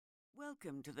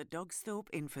Welcome to the Dogsthorpe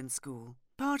Infant School,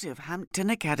 part of Hampton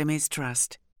Academies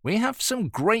Trust. We have some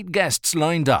great guests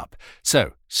lined up,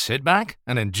 so sit back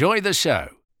and enjoy the show.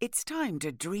 It's time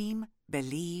to dream,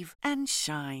 believe, and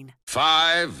shine.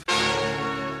 5,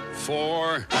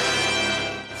 4,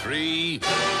 3,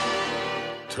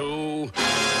 2,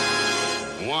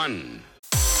 1.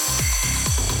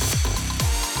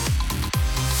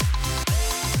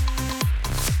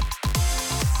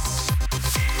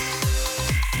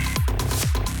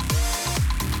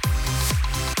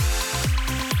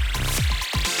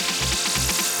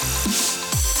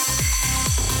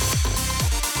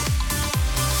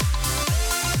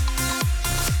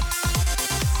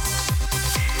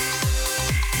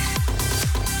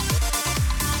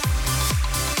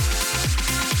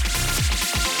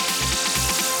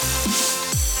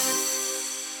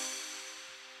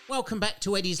 Welcome back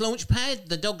to Eddie's Launchpad,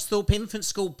 the Dogsthorpe Infant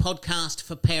School podcast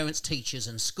for parents, teachers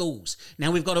and schools.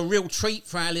 Now we've got a real treat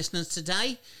for our listeners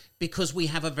today because we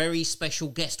have a very special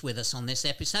guest with us on this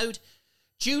episode.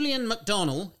 Julian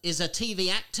McDonnell is a TV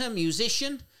actor,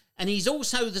 musician, and he's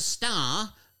also the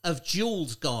star of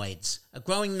Jules Guides, a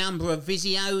growing number of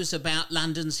videos about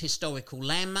London's historical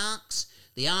landmarks,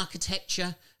 the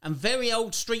architecture and very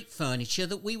old street furniture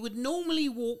that we would normally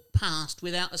walk past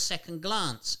without a second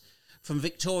glance. From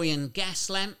Victorian gas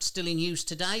lamps still in use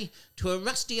today to a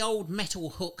rusty old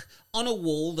metal hook on a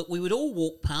wall that we would all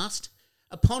walk past,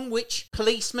 upon which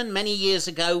policemen many years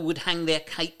ago would hang their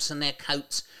capes and their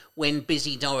coats when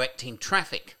busy directing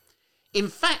traffic. In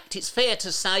fact, it's fair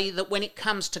to say that when it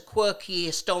comes to quirky,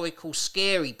 historical,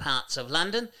 scary parts of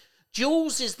London,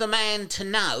 Jules is the man to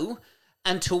know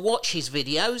and to watch his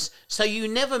videos, so you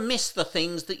never miss the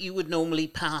things that you would normally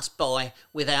pass by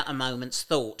without a moment's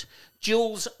thought.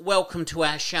 Jules, welcome to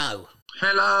our show.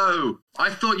 Hello. I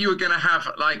thought you were going to have,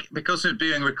 because it's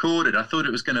being recorded, I thought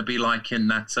it was going to be like in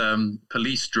that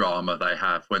police drama they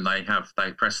have when they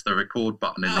press the record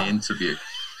button in the interview.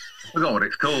 I forgot what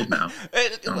it's called now.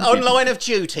 On Line of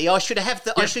Duty, I should have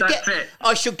the. Yes,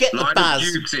 I should get Line the buzz.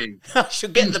 Of Duty. I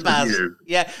should get the buzz. Interview.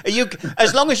 Yeah.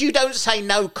 As long as you don't say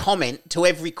no comment to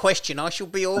every question, I shall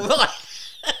be all right.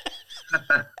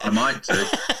 I might do.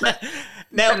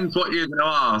 Depends what you're going to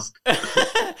ask.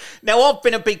 Now, I've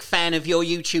been a big fan of your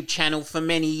YouTube channel for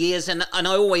many years, and I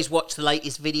always watch the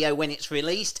latest video when it's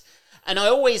released, and I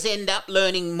always end up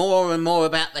learning more and more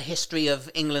about the history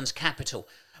of England's capital.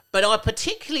 But I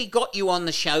particularly got you on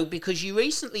the show because you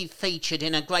recently featured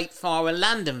in a Great Fire of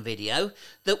London video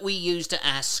that we used at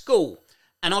our school.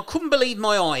 And I couldn't believe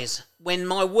my eyes when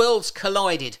my worlds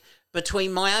collided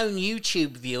between my own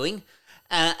YouTube viewing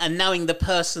and knowing the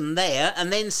person there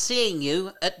and then seeing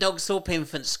you at Dogsthorpe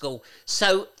Infant School.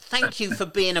 So thank you for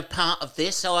being a part of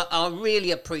this. I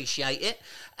really appreciate it.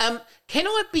 Can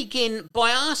I begin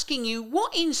by asking you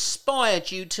what inspired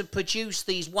you to produce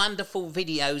these wonderful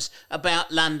videos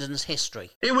about London's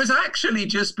history? It was actually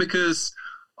just because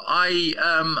I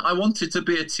wanted to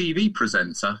be a TV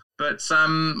presenter, but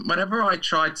whenever I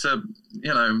tried to,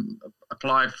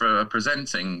 apply for a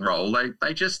presenting role,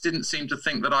 they just didn't seem to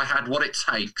think that I had what it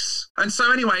takes. And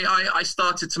so anyway, I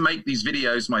started to make these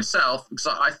videos myself because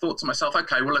I thought to myself,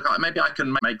 okay, well, look, maybe I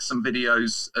can make some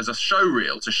videos as a show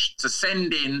reel to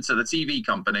send in to the TV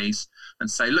companies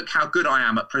and say, look how good I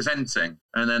am at presenting.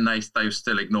 And then they were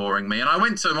still ignoring me. And I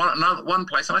went to one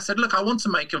place and I said, look, I want to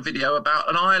make a video about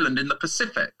an island in the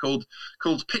Pacific called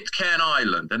Pitcairn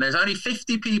Island. And there's only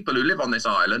 50 people who live on this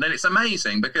island. And it's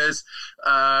amazing because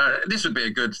this would be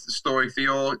a good story for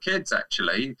your kids,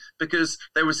 actually, because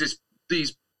there was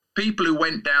these people who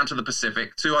went down to the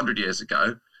Pacific 200 years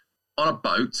ago on a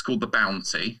boat called the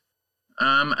Bounty.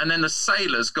 And then the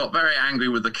sailors got very angry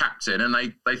with the captain and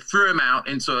they threw him out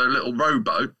into a little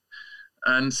rowboat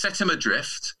and set him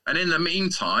adrift. And in the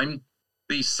meantime,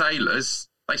 these sailors,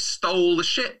 they stole the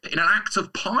ship in an act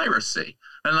of piracy.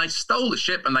 And they stole the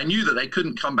ship and they knew that they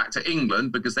couldn't come back to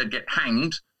England because they'd get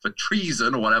hanged for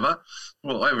treason or whatever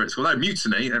it's called. No,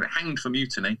 mutiny. They were hanged for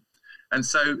mutiny. And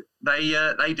so they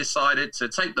decided to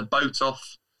take the boat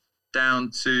off down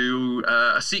to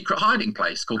a secret hiding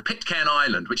place called Pitcairn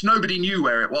Island, which nobody knew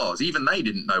where it was. Even they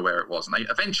didn't know where it was. And they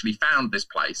eventually found this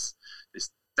place, this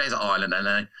desert island,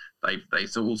 and they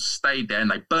all stayed there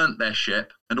and they burnt their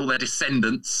ship, and all their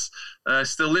descendants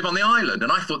still live on the island.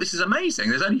 And I thought, this is amazing.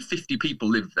 There's only 50 people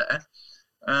live there.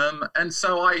 And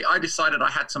so I decided I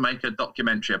had to make a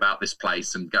documentary about this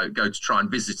place and go to try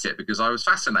and visit it because I was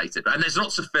fascinated. And there's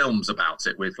lots of films about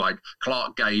it with like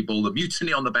Clark Gable, the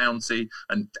Mutiny on the Bounty,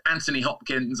 and Anthony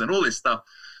Hopkins and all this stuff.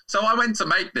 So I went to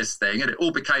make this thing and it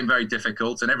all became very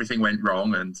difficult and everything went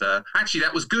wrong. And actually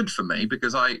that was good for me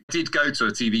because I did go to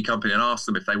a TV company and ask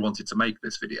them if they wanted to make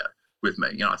this video. with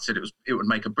me. I said it would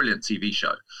make a brilliant TV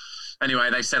show. Anyway,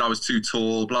 they said I was too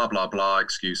tall, blah, blah, blah,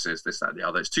 excuses, this, that, the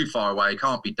other. It's too far away,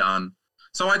 can't be done.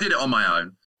 So I did it on my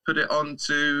own, put it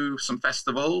onto some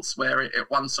festivals where it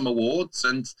won some awards,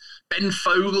 and Ben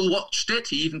Fogle watched it.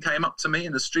 He even came up to me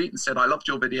in the street and said, I loved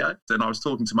your video. Then I was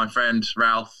talking to my friend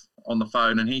Ralph on the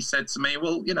phone, and he said to me,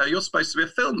 well, you're supposed to be a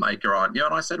filmmaker, aren't you?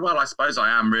 And I said, well, I suppose I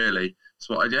am, really. That's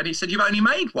what I did. And he said, you've only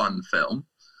made one film.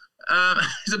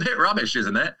 It's a bit rubbish,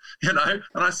 isn't it? And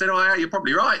I said, oh, yeah, you're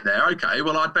probably right there. Okay,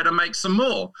 well, I'd better make some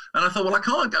more. And I thought, well, I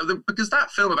can't go, because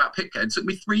that film about Pitcairn took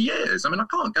me 3 years. I mean, I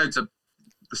can't go to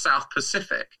the South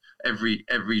Pacific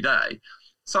every day.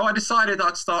 So I decided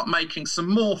I'd start making some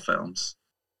more films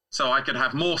so I could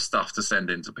have more stuff to send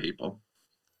in to people.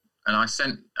 And I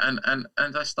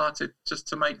I started just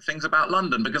to make things about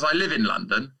London, because I live in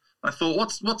London. I thought,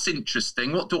 what's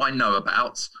interesting? What do I know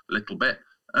about a little bit?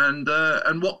 And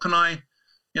what can I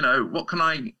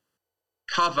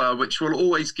cover which will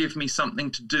always give me something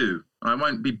to do? I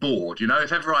won't be bored.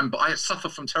 If ever I suffer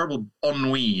from terrible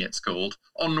ennui, it's called.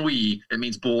 Ennui, it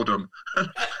means boredom.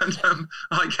 and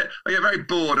I get very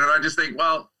bored, and I just think,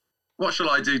 well, what shall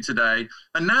I do today?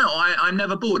 And now I'm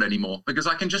never bored anymore, because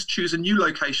I can just choose a new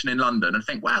location in London and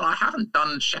think, well, I haven't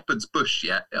done Shepherd's Bush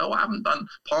yet. I haven't done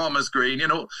Palmer's Green.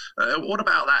 What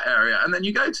about that area? And then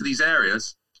you go to these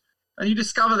areas, and you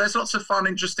discover there's lots of fun,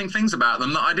 interesting things about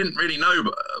them that I didn't really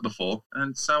know before.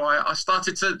 And so I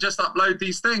started to just upload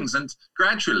these things. And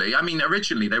gradually,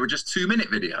 originally they were just 2-minute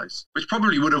videos, which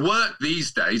probably would have worked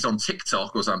these days on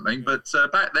TikTok or something. But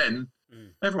back then,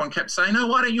 everyone kept saying, oh,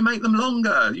 why don't you make them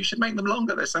longer? You should make them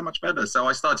longer. They're so much better. So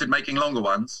I started making longer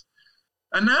ones.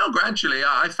 And now gradually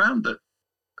I found that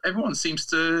everyone seems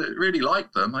to really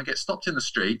like them. I get stopped in the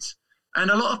street,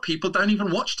 and a lot of people don't even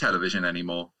watch television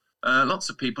anymore. Lots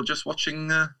of people just watching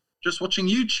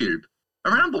YouTube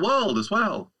around the world as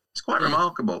well. It's quite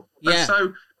remarkable. Yeah. And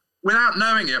so without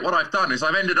knowing it, what I've done is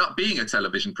I've ended up being a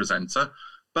television presenter,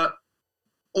 but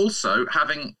also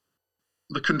having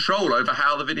the control over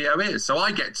how the video is. So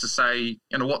I get to say,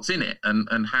 what's in it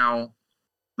and how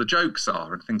the jokes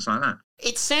are and things like that.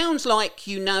 It sounds like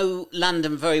you know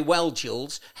London very well,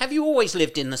 Jules. Have you always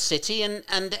lived in the city,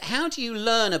 and how do you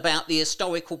learn about the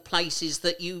historical places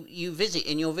that you visit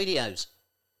in your videos?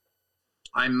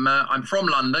 I'm from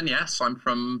London, yes. I'm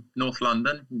from North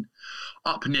London,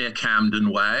 up near Camden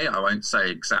Way. I won't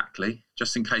say exactly,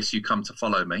 just in case you come to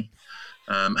follow me.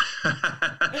 No,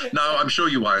 I'm sure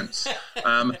you won't.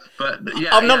 But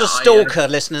yeah, I'm not a stalker,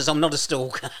 listeners. I'm not a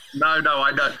stalker. No,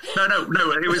 I don't.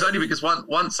 No. It was only because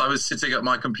once I was sitting at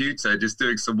my computer just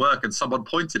doing some work, and someone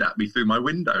pointed at me through my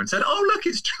window and said, "Oh, look,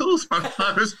 it's Jules."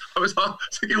 I was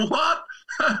thinking, what?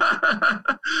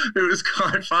 It was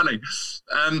quite funny.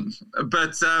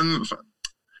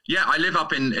 Yeah, I live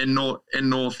up in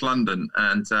North London,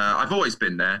 and I've always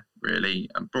been there. Really,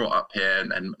 I'm brought up here,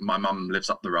 and my mum lives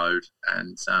up the road.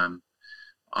 And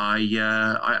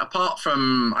I apart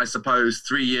from, I suppose,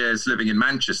 3 years living in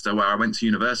Manchester, where I went to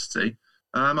university,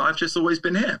 I've just always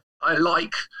been here. I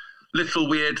like little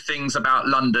weird things about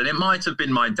London. It might have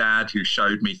been my dad who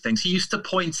showed me things. He used to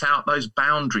point out those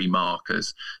boundary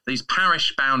markers, these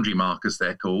parish boundary markers,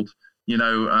 they're called.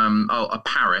 A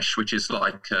parish, which is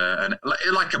like a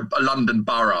London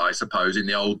borough, I suppose, in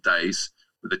the old days,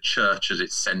 with a church as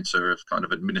its centre of kind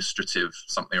of administrative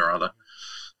something or other.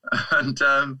 And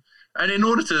in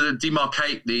order to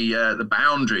demarcate the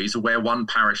boundaries of where one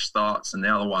parish starts and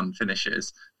the other one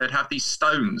finishes, they'd have these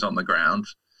stones on the ground.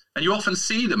 And you often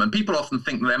see them, and people often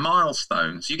think they're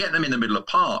milestones. You get them in the middle of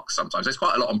parks sometimes. There's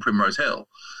quite a lot on Primrose Hill.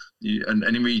 And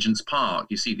in Regent's Park,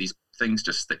 you see these things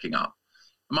just sticking up.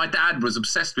 My dad was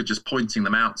obsessed with just pointing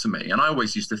them out to me. And I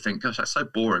always used to think, gosh, that's so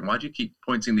boring. Why do you keep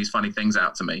pointing these funny things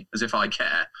out to me as if I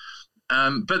care?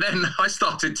 But then I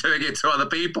started doing it to other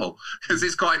people, because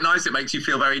it's quite nice. It makes you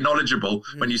feel very knowledgeable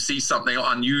when you see something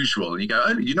unusual and you go,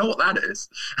 oh, you know what that is?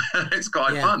 It's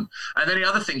quite fun. And then the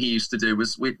other thing he used to do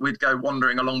was we'd go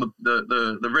wandering along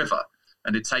the river,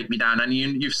 and it'd take me down. And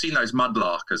you've seen those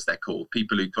mudlarkers, they're called,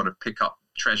 people who kind of pick up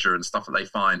treasure and stuff that they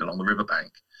find along the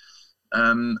riverbank.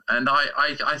 And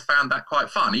I found that quite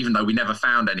fun, even though we never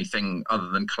found anything other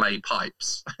than clay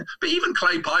pipes. But even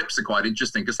clay pipes are quite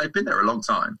interesting because they've been there a long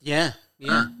time. Yeah.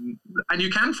 And you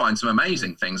can find some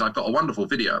amazing things. I've got a wonderful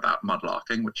video about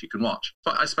mudlarking, which you can watch.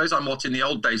 But I suppose I'm what in the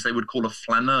old days they would call a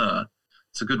flaneur.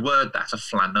 It's a good word, that, a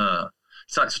flaneur.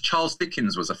 So Charles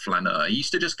Dickens was a flaneur. He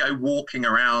used to just go walking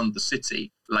around the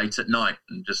city late at night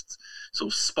and just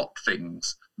sort of spot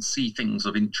things and see things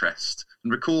of interest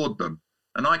and record them.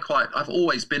 And I've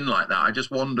always been like that. I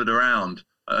just wandered around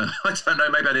I don't know,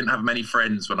 maybe I didn't have many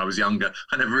friends when I was younger.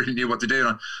 I never really knew what to do.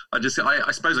 And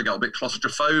I suppose I got a bit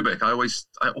claustrophobic. I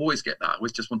always get that. I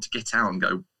always just want to get out and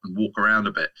go and walk around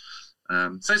a bit.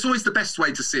 So it's always the best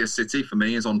way to see a city for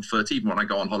me is on foot. Even when I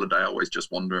go on holiday, I always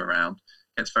just wander around.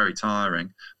 It gets very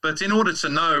tiring. But in order to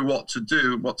know what to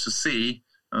do, what to see,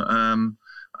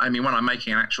 I mean, when I'm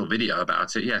making an actual video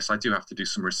about it, yes, I do have to do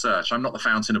some research. I'm not the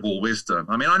fountain of all wisdom.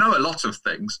 I mean, I know a lot of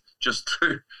things just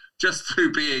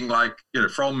through being like,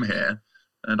 from here.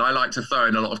 And I like to throw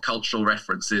in a lot of cultural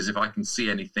references if I can see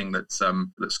anything that's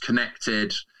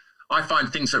connected. I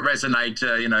find things that resonate,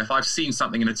 if I've seen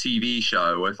something in a TV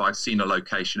show or if I've seen a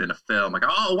location in a film, I go,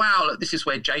 oh, wow, look, this is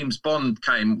where James Bond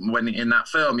came when in that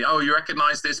film. Oh, you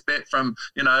recognize this bit from,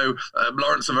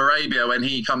 Lawrence of Arabia when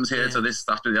he comes here to this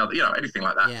stuff to the other, anything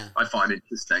like that. Yeah. I find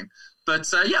interesting. But,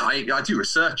 I do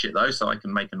research it, though, so I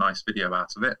can make a nice video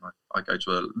out of it. I go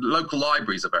to local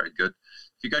libraries are very good.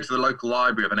 If you go to the local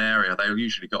library of an area, they've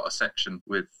usually got a section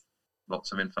with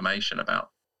lots of information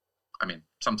about. I mean,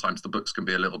 sometimes the books can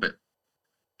be a little bit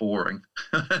boring,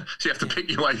 so you have to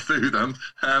pick your way through them.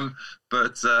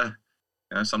 But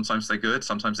sometimes they're good,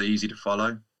 sometimes they're easy to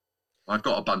follow. I've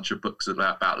got a bunch of books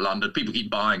about London. People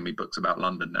keep buying me books about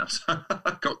London now, so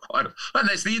I've got quite and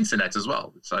there's the internet as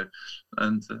well. So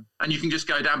and you can just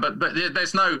go down, but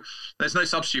there's no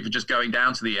substitute for just going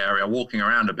down to the area, walking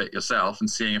around a bit yourself, and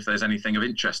seeing if there's anything of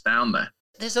interest down there.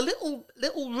 There's a little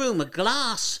room, a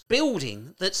glass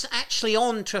building that's actually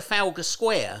on Trafalgar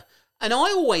Square. And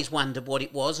I always wondered what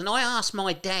it was, and I asked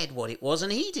my dad what it was,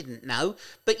 and he didn't know.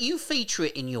 But you feature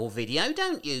it in your video,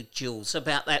 don't you, Jules,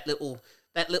 about that little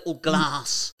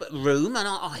glass room? And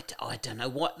I don't know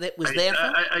what that was there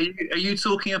for. Are you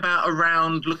talking about a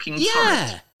round looking turret?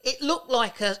 Yeah, it looked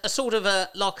like a sort of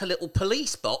like a little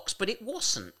police box, but it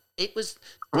wasn't. It was.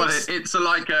 Well, it's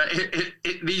like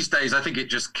these days. I think it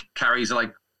just carries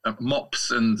like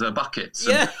mops and buckets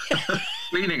and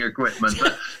cleaning equipment.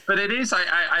 But it is.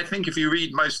 I think if you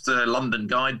read most London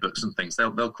guidebooks and things,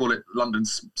 they'll call it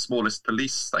London's smallest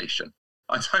police station.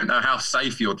 I don't know how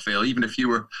safe you'd feel, even if you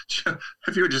were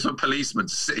just a policeman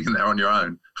sitting there on your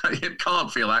own. It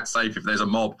can't feel that safe if there's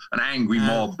an angry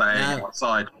mob baying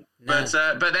outside. No.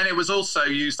 But then it was also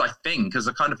used, I think, as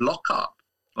a kind of lockup.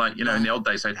 Like, in the old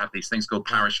days, they'd have these things called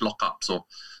parish lockups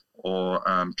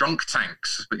or drunk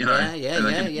tanks. But,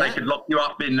 they could lock you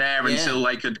up in there until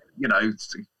they could,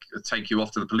 take you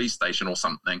off to the police station or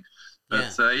something.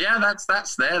 But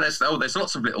that's there. There's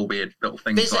lots of weird little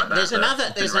things like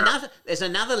that. There's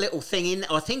another little thing in.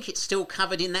 I think it's still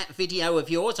covered in that video of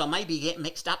yours. I maybe get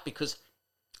mixed up because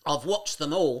I've watched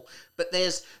them all. But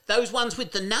there's those ones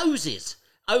with the noses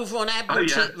over on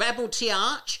Admiralty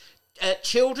Arch.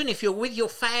 Children, if you're with your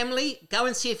family, go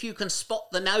and see if you can spot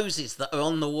the noses that are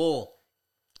on the wall.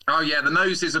 Oh, yeah, the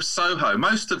noses of Soho.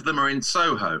 Most of them are in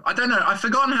Soho. I don't know. I've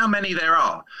forgotten how many there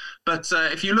are. But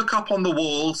if you look up on the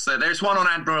walls, there's one on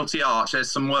Admiralty Arch.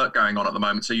 There's some work going on at the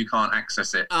moment, so you can't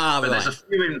access it. But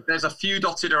right. There's a few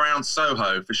dotted around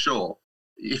Soho, for sure.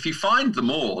 If you find them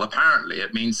all, apparently,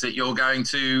 it means that you're going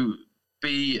to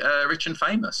be rich and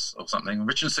famous or something,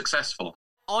 rich and successful.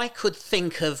 I could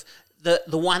think of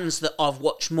the ones that I've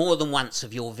watched more than once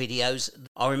of your videos.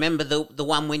 I remember the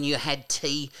one when you had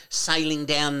tea sailing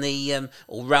down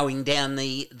or rowing down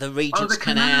the Regent's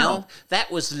Canal.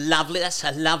 That was lovely. That's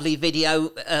a lovely video,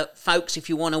 folks, if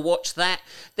you want to watch that.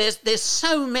 There's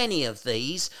so many of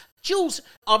these. Jules,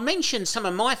 I mentioned some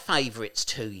of my favourites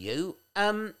to you.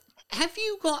 Have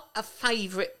you got a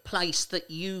favourite place that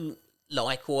you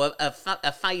like, or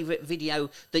a favourite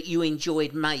video that you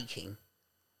enjoyed making?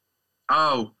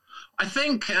 Oh, I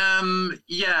think, I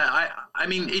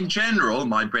mean, in general,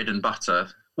 my bread and butter,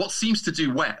 what seems to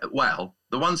do well,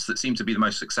 the ones that seem to be the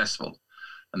most successful,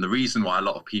 and the reason why a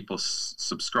lot of people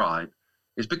subscribe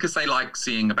is because they like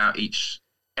seeing about each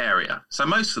area. So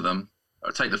most of them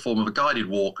take the form of a guided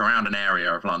walk around an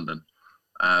area of London.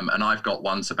 And I've got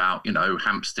ones about,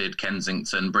 Hampstead,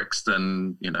 Kensington,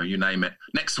 Brixton, you name it.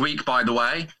 Next week, by the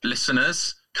way,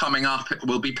 listeners, coming up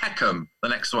will be Peckham. The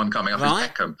next one coming up is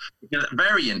Peckham.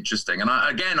 Very interesting. And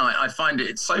I find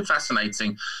it's so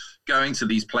fascinating going to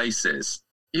these places.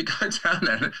 You go down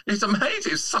there and it's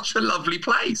amazing. It's such a lovely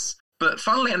place. But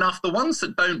funnily enough, the ones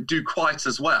that don't do quite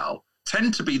as well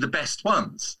tend to be the best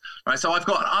ones. Right? So I've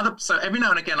got so every now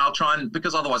and again I'll try and,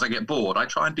 because otherwise I get bored, I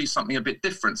try and do something a bit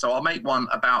different. So I'll make one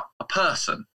about a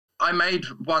person. I made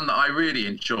one that I really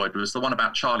enjoyed, was the one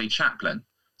about Charlie Chaplin.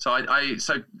 So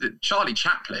Charlie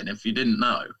Chaplin, if you didn't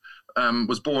know,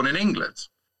 was born in England,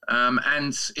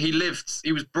 and he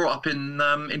was brought up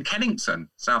in Kennington,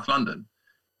 South London,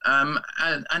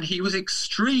 And he was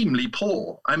extremely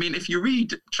poor. I mean, if you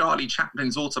read Charlie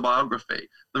Chaplin's autobiography,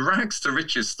 the rags to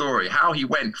riches story, how he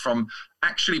went from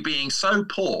actually being so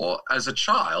poor as a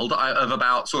child of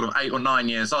about sort of 8 or 9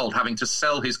 years old, having to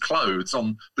sell his clothes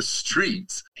on the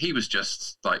streets. He was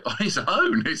just like on his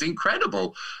own. It's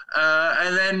incredible.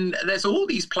 And then there's all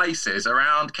these places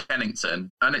around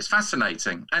Kennington, and it's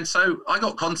fascinating. And so I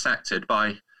got contacted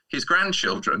by his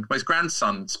grandchildren, his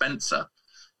grandson, Spencer,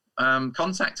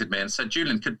 contacted me and said,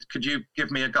 Julian, could you give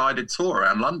me a guided tour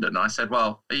around London? And I said,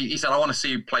 well, he said, I want to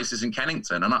see places in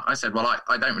Kennington. And I said, well,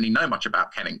 I don't really know much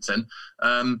about Kennington.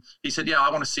 He said, yeah, I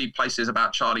want to see places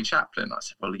about Charlie Chaplin. I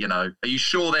said, well, are you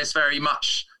sure there's very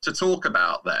much to talk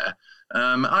about there?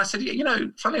 I said,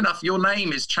 funny enough, your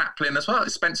name is Chaplin as well.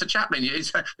 It's Spencer Chaplin.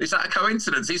 Is that a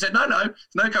coincidence? He said, no,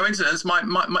 coincidence.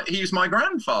 He was my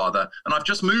grandfather. And I've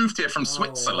just moved here from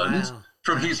Switzerland. Wow.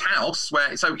 From his house,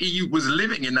 so he was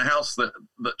living in the house that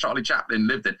Charlie Chaplin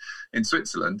lived in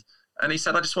Switzerland. And he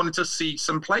said, I just wanted to see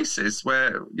some places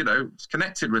where, it's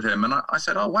connected with him. And I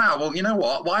said, oh, wow, well, you know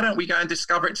what? Why don't we go and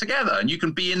discover it together? And you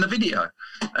can be in the video.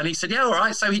 And he said, yeah, all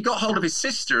right. So he got hold of his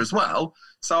sister as well.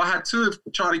 So I had 2 of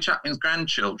Charlie Chaplin's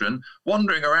grandchildren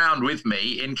wandering around with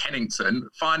me in Kennington,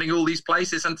 finding all these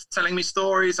places and telling me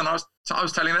stories. And I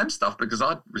was telling them stuff because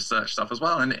I'd researched stuff as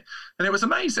well. And it was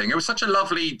amazing. It was such a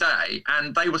lovely day.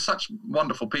 And they were such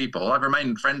wonderful people. I've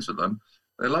remained friends with them.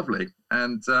 They're lovely.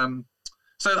 And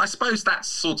so I suppose that's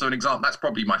sort of an example. That's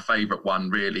probably my favourite one,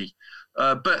 really.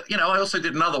 But, I also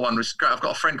did another one. I've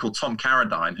got a friend called Tom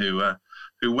Carradine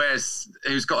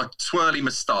who's got a twirly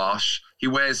moustache. He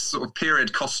wears sort of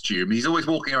period costume. He's always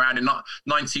walking around in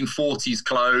 1940s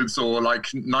clothes or like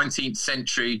 19th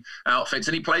century outfits.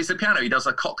 And he plays the piano. He does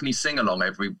a Cockney sing-along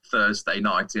every Thursday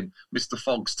night in Mr.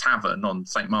 Fogg's Tavern on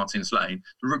St. Martin's Lane.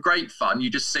 Great fun. You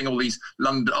just sing all these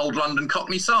old London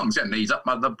Cockney songs. Yeah, knees up,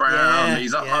 Mother Brown,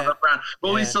 knees up, Mother Brown.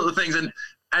 All these sort of things.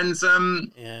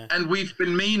 And we've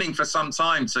been meaning for some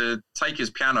time to take his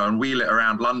piano and wheel it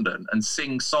around London and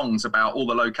sing songs about all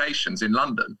the locations in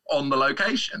London on the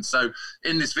location. So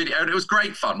in this video, it was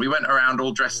great fun. We went around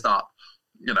all dressed up.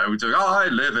 We do, I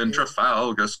live in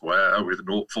Trafalgar Square with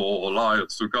 04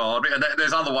 lions to guard me. And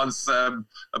there's other ones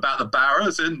about the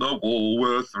barrows in the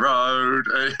Walworth Road,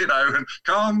 and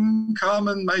come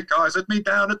and make eyes at me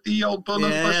down at the old Bull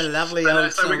and Bush. Yeah, lovely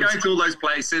old songs. So we're going to all those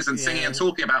places and singing and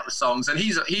talking about the songs. And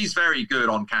he's very good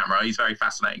on camera. He's a very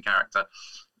fascinating character.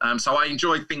 So I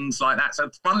enjoy things like that.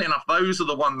 So funnily enough, those are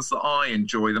the ones that I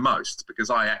enjoy the most because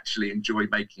I actually enjoy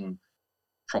making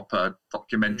proper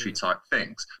documentary type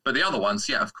things. But the other ones,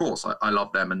 yeah, of course, I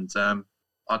love them. And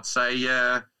I'd say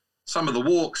some of the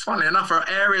walks, funnily enough, are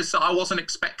areas that I wasn't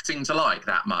expecting to like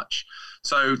that much.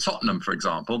 So Tottenham, for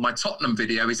example, my Tottenham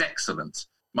video is excellent.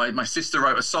 My sister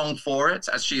wrote a song for it,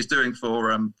 as she's doing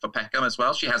for Peckham as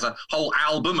well. She has a whole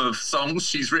album of songs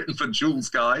she's written for Jules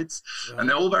Guides, and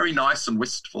they're all very nice and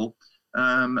wistful.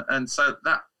 And so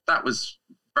that was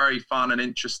very fun and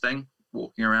interesting,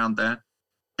 walking around there.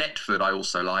 Deptford I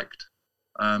also liked.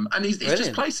 And it's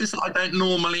just places that I don't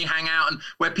normally hang out and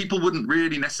where people wouldn't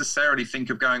really necessarily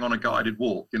think of going on a guided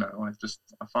walk.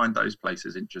 I find those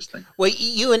places interesting. Well,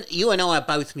 you and I are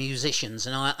both musicians,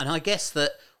 and I guess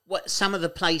that some of the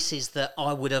places that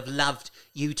I would have loved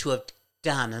you to have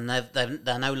done, and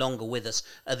they're no longer with us,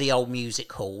 are the old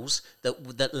music halls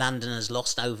that London has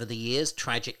lost over the years,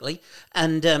 tragically.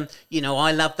 And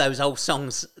I love those old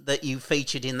songs that you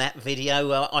featured in that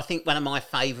video. I think one of my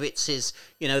favourites is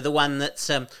the one that's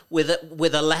with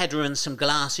a ladder and some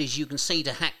glasses you can see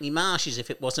to Hackney Marshes if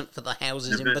it wasn't for the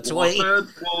houses in between.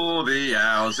 For the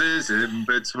houses in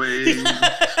between.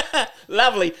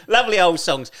 Lovely old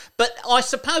songs. But I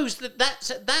suppose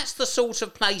that's the sort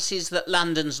of places that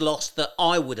London's lost that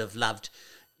I would have loved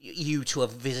you to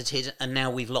have visited, and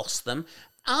now we've lost them.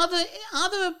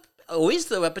 Is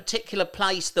there a particular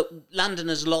place that London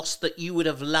has lost that you would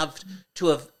have loved to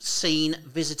have seen,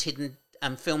 visited,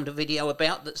 and filmed a video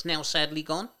about that's now sadly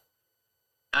gone?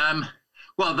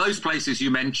 Well, those places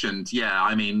you mentioned, yeah.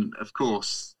 I mean, of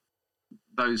course,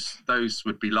 those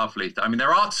would be lovely. I mean,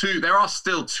 there are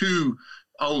still 2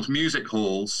 old music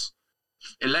halls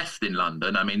left in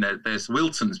London. I mean, there's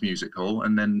Wilton's Music Hall,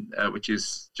 and then which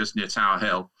is just near Tower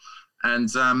Hill, and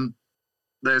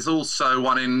there's also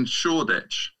one in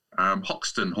Shoreditch,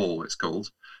 Hoxton Hall, it's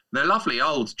called. They're lovely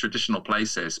old traditional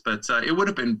places, but it would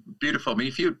have been beautiful. I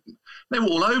mean, they were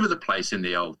all over the place in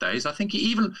the old days. I think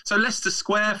so Leicester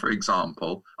Square, for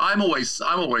example, I'm always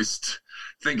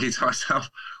thinking to myself,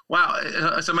 wow,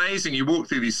 it's amazing. You walk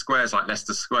through these squares like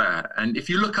Leicester Square, and if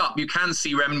you look up, you can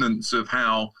see remnants of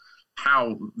how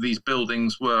how these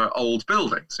buildings were old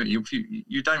buildings. So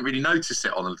you don't really notice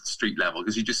it on a street level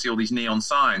because you just see all these neon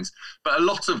signs. But a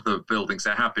lot of the buildings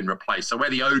there have been replaced. So where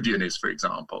the Odeon is, for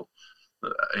example,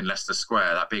 in Leicester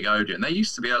Square, that big Odeon, there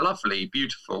used to be a lovely,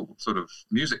 beautiful sort of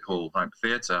music hall type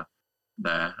theatre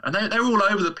there. And they're all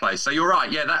over the place. So you're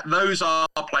right. Yeah, those are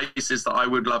places that I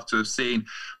would love to have seen.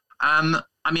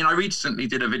 I mean, I recently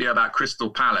did a video about Crystal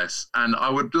Palace, and I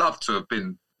would love to have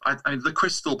been the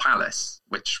Crystal Palace,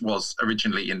 which was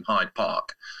originally in Hyde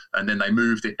Park, and then they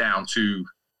moved it down to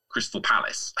Crystal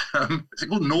Palace. Is it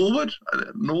called Norwood?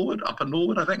 Upper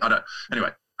Norwood, I think. I don't. Anyway,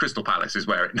 Crystal Palace is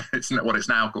where it's what it's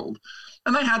now called.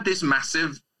 And they had this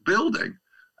massive building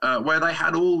where they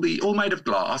had all made of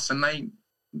glass, and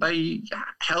they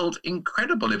held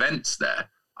incredible events there.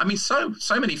 I mean, so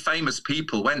many famous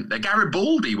people went there.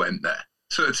 Garibaldi went there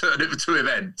to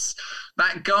events.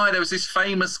 That guy, there was this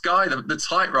famous guy, the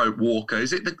tightrope walker.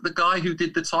 Is it the guy who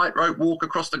did the tightrope walk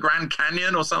across the Grand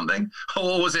Canyon or something?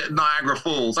 Or was it Niagara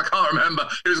Falls? I can't remember.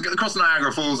 It was across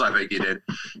Niagara Falls, I think he did.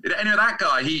 Anyway, that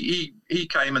guy, he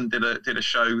came and did a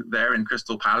show there in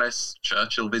Crystal Palace.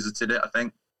 Churchill visited it, I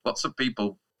think. Lots of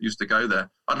people used to go there.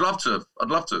 I'd love to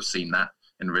have seen that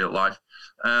in real life.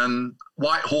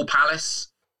 Whitehall Palace,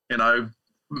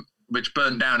 which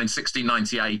burned down in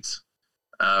 1698.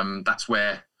 That's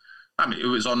where, I mean, it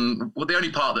was on. Well, the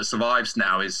only part that survives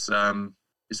now is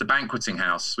the banqueting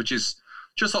house, which is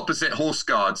just opposite Horse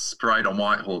Guards Parade on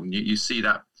Whitehall. And you see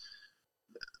that.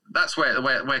 That's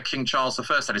where King Charles I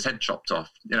had his head chopped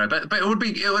off. But it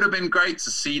would have been great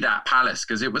to see that palace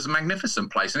because it was a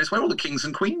magnificent place, and it's where all the kings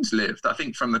and queens lived. I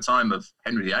think from the time of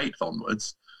Henry VIII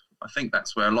onwards, I think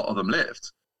that's where a lot of them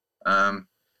lived.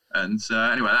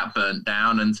 Anyway, that burnt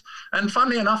down, and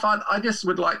funnily enough, I just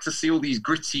would like to see all these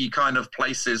gritty kind of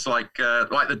places like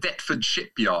the Deptford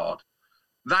Shipyard.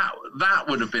 That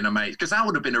would have been amazing because that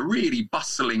would have been a really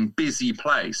bustling, busy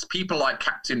place. People like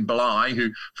Captain Bligh,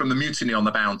 who from the Mutiny on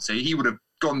the Bounty, he would have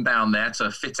gone down there to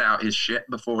fit out his ship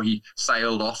before he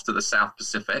sailed off to the South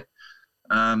Pacific.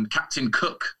 Captain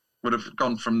Cook would have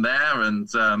gone from there, and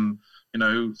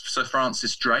Sir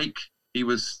Francis Drake, he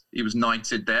was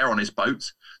knighted there on his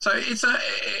boat. So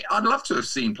I'd love to have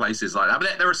seen places like that,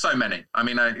 but there are so many. I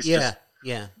mean,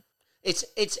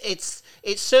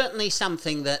 It's certainly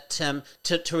something that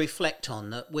to reflect on,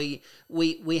 that we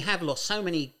have lost so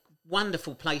many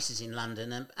wonderful places in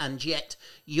London, and yet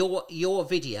your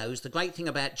videos, the great thing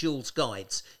about Jules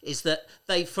Guides is that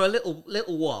they, for a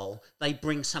little while, they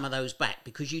bring some of those back,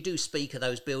 because you do speak of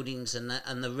those buildings and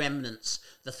the remnants,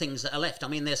 the things that are left. I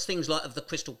mean, there's things like of the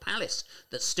Crystal Palace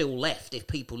that's still left. If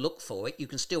people look for it, you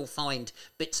can still find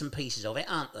bits and pieces of it,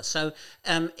 aren't there? So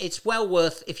it's well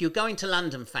worth, if you're going to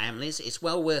London, families, it's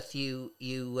well worth you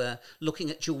looking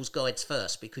at Jules Guides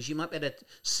first, because you might be able to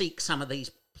seek some of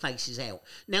these places out.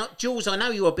 Now, Jules, I know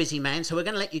you're a busy man, so we're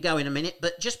going to let you go in a minute,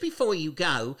 but just before you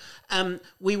go,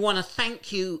 we want to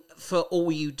thank you for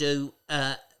all you do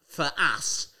for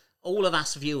us, all of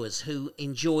us viewers who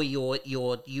enjoy your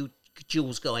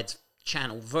Jules Guides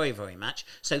channel very, very much.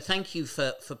 So thank you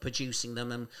for producing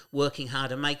them and working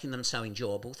hard and making them so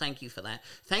enjoyable. Thank you for that.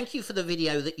 Thank you for the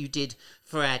video that you did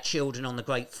for our children on the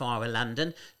Great Fire of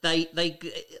London.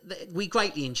 We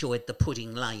greatly enjoyed the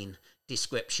Pudding Lane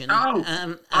description.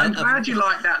 I'm glad you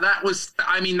like that. That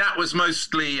was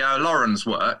mostly Lauren's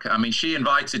work. I mean, she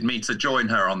invited me to join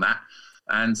her on that,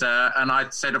 and I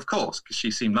said, of course, because she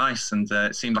seemed nice and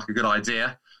it seemed like a good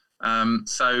idea.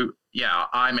 So yeah,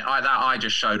 I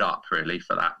just showed up really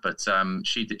for that, but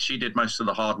she did most of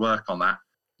the hard work on that.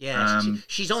 Yeah,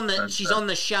 she's on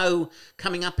the show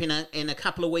coming up in a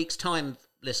couple of weeks' time,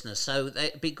 listeners, so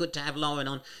it'd be good to have Lauren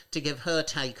on to give her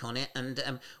take on it, and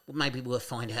maybe we'll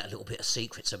find out a little bit of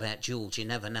secrets about Jules. You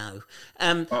never know.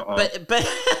 But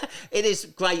it is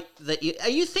great that are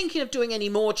you thinking of doing any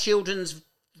more children's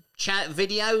chat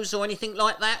videos or anything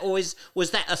like that, or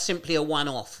was that simply a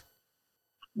one-off?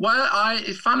 Well,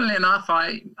 funnily enough,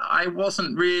 I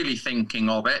wasn't really thinking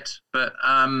of it, but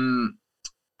only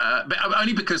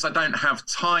because I don't have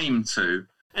time to.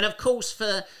 And of course,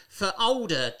 for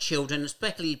older children,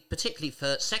 particularly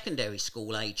for secondary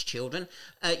school age children,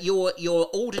 your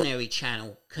ordinary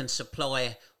channel can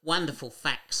supply wonderful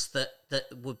facts that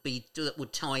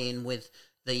would tie in with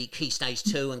the Key Stage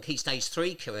 2 and Key Stage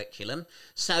 3 curriculum.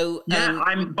 So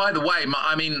by the way,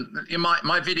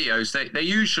 my videos, they're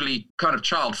usually kind of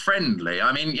child friendly.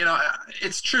 I mean,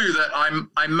 it's true that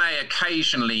I may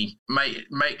occasionally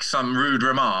make some rude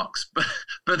remarks,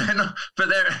 but they're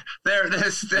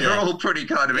all pretty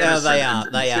kind of innocent. They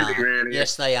and silly, are. Really.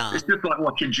 Yes, they are. It's just like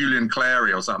watching Julian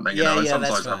Clary or something. Sometimes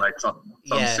that's right. I make some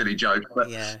silly joke, but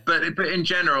in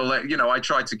general, I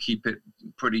try to keep it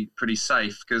pretty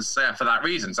safe because for that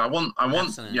reason, so I want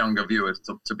Absolutely. younger viewers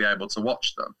to be able to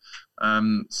watch them.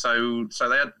 So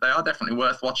they are definitely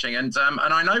worth watching, and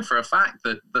I know for a fact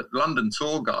that London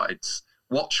tour guides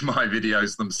watch my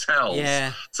videos themselves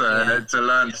to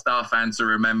learn stuff and to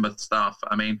remember stuff.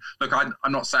 I mean, look,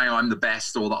 I'm not saying I'm the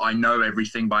best or that I know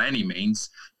everything by any means,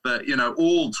 but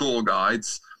all tour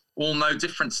guides all know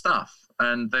different stuff,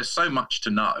 and there's so much to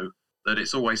know that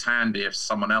it's always handy if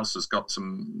someone else has got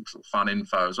some sort of fun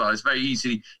info as well. It's a very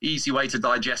easy way to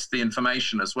digest the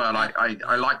information as well.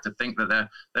 I like to think that they're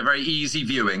very easy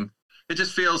viewing. It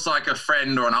just feels like a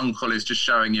friend or an uncle is just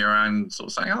showing you around, sort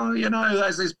of saying, oh,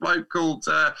 there's this bloke called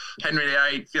Henry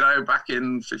VIII, back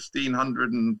in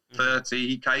 1530,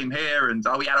 he came here, and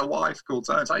he had a wife called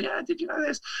so-and-so. Yeah, did you know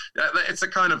this? It's a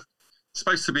kind of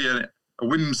supposed to be a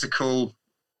whimsical,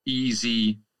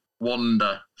 easy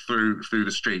wander through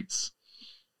the streets.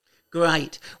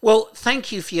 Great. Well,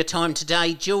 thank you for your time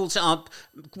today, Jules.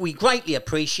 We greatly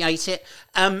appreciate it.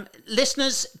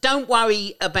 Listeners, don't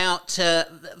worry about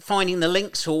finding the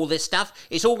links for all this stuff.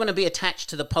 It's all going to be attached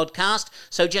to the podcast.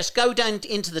 So just go down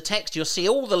into the text. You'll see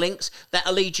all the links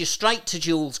that'll lead you straight to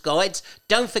Jules' guides.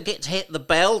 Don't forget to hit the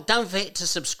bell. Don't forget to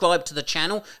subscribe to the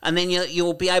channel. And then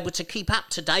you'll be able to keep up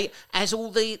to date as all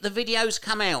the videos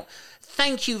come out.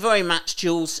 Thank you very much,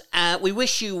 Jules. We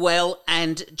wish you well,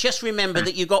 and just remember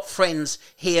that you got friends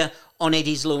here on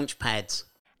Eddie's Launchpads.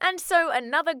 And so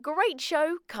another great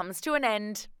show comes to an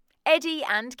end. Eddie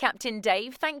and Captain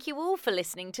Dave thank you all for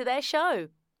listening to their show.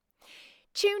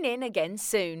 Tune in again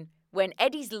soon, when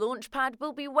Eddie's Launchpad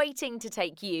will be waiting to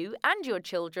take you and your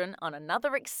children on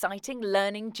another exciting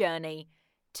learning journey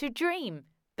to dream,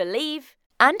 believe,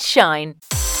 and shine.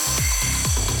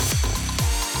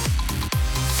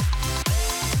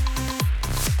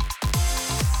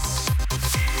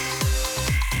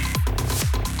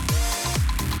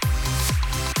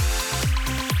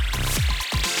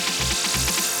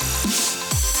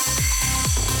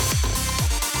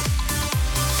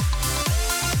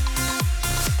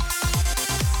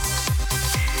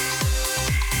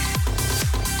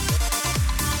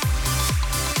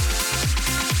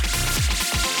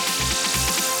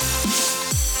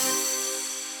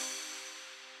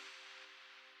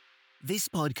 This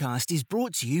podcast is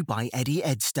brought to you by Eddie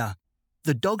Edster,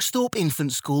 the Dogsthorpe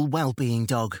Infant School Wellbeing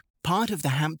Dog, part of the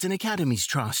Hampton Academies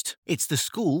Trust. It's the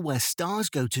school where stars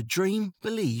go to dream,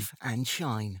 believe and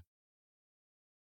shine.